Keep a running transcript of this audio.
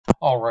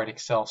All right,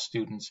 Excel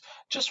students,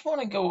 just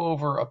want to go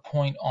over a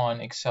point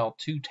on Excel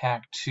 2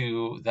 Tac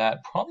 2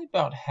 that probably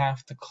about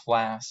half the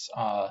class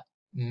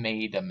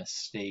made a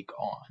mistake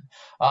on.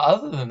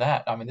 Other than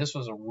that, I mean, this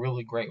was a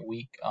really great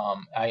week.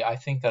 I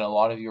think that a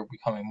lot of you are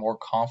becoming more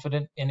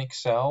confident in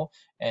Excel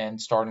and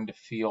starting to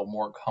feel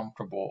more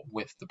comfortable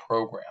with the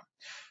program.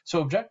 So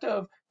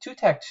objective 2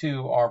 Tac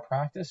 2, our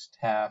practice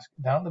task,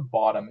 down at the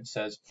bottom it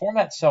says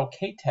format cell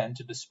K10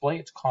 to display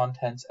its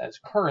contents as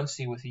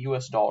currency with a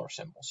US dollar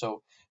symbol.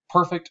 So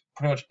perfect,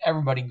 pretty much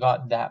everybody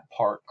got that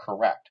part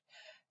correct.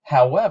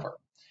 However,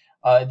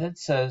 it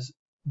says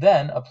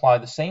then apply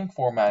the same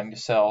formatting to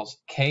cells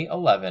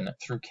K11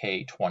 through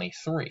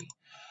K23.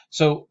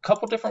 So a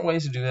couple different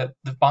ways to do that.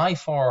 By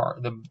far,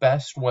 the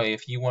best way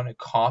if you want to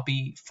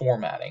copy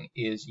formatting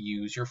is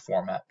use your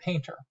format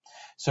painter.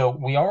 So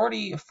we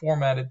already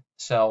formatted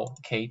cell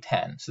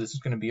K10, so this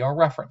is going to be our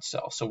reference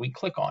cell. So we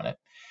click on it,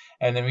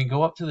 and then we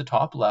go up to the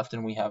top left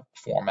and we have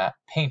format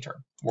painter.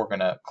 We're going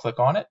to click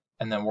on it,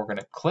 and then we're going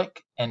to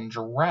click and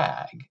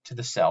drag to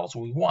the cells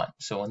we want.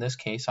 So in this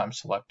case, I'm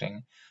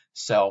selecting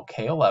cell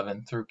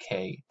K11 through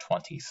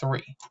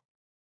K23.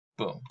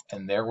 Boom,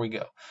 and there we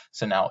go.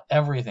 So now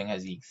everything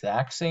has the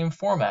exact same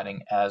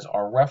formatting as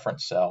our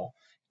reference cell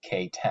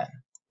K10.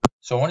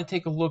 So I want to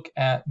take a look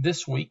at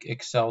this week,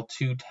 Excel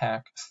 2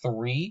 Tac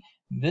 3,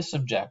 this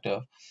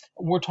objective.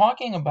 We're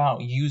talking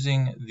about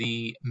using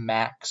the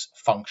max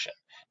function.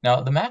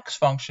 Now, the max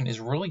function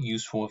is really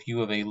useful if you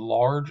have a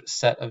large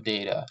set of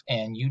data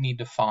and you need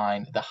to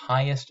find the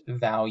highest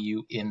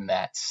value in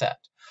that set.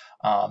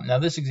 Now,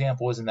 this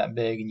example isn't that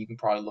big, and you can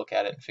probably look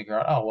at it and figure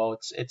out, oh, well,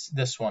 it's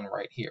this one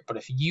right here. But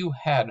if you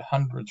had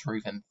hundreds or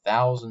even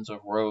thousands of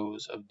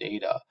rows of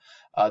data,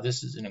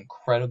 this is an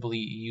incredibly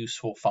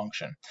useful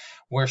function.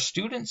 Where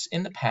students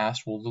in the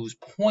past will lose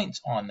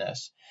points on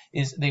this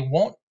is they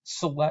won't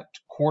select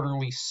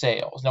quarterly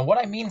sales. Now, what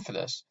I mean for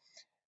this,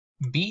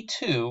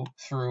 B2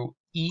 through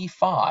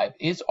E5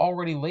 is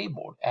already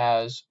labeled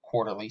as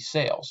quarterly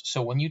sales.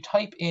 So when you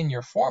type in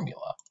your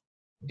formula,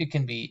 it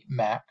can be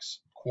max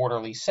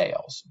quarterly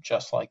sales,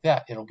 just like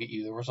that. It'll get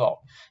you the result.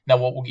 Now,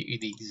 what will get you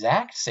the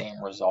exact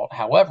same result,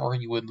 however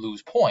you would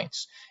lose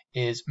points,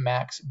 is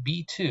max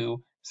B2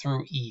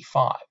 through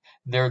E5.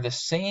 They're the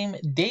same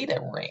data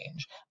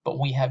range, but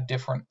we have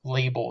different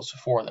labels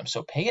for them.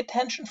 So pay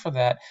attention for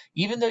that.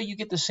 Even though you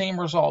get the same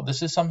result,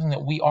 this is something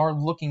that we are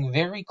looking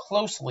very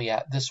closely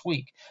at this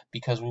week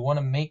because we want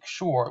to make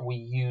sure we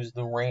use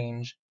the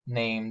range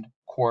named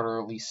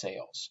quarterly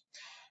sales.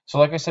 So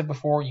like I said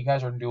before, you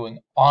guys are doing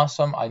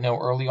awesome. I know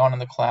early on in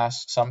the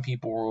class, some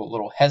people were a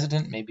little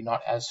hesitant, maybe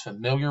not as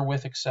familiar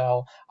with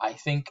Excel. I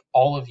think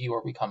all of you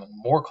are becoming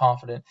more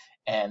confident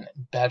and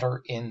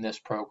better in this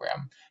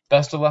program.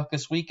 Best of luck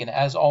this week, and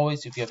as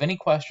always, if you have any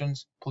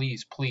questions,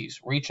 please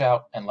reach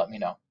out and let me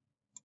know.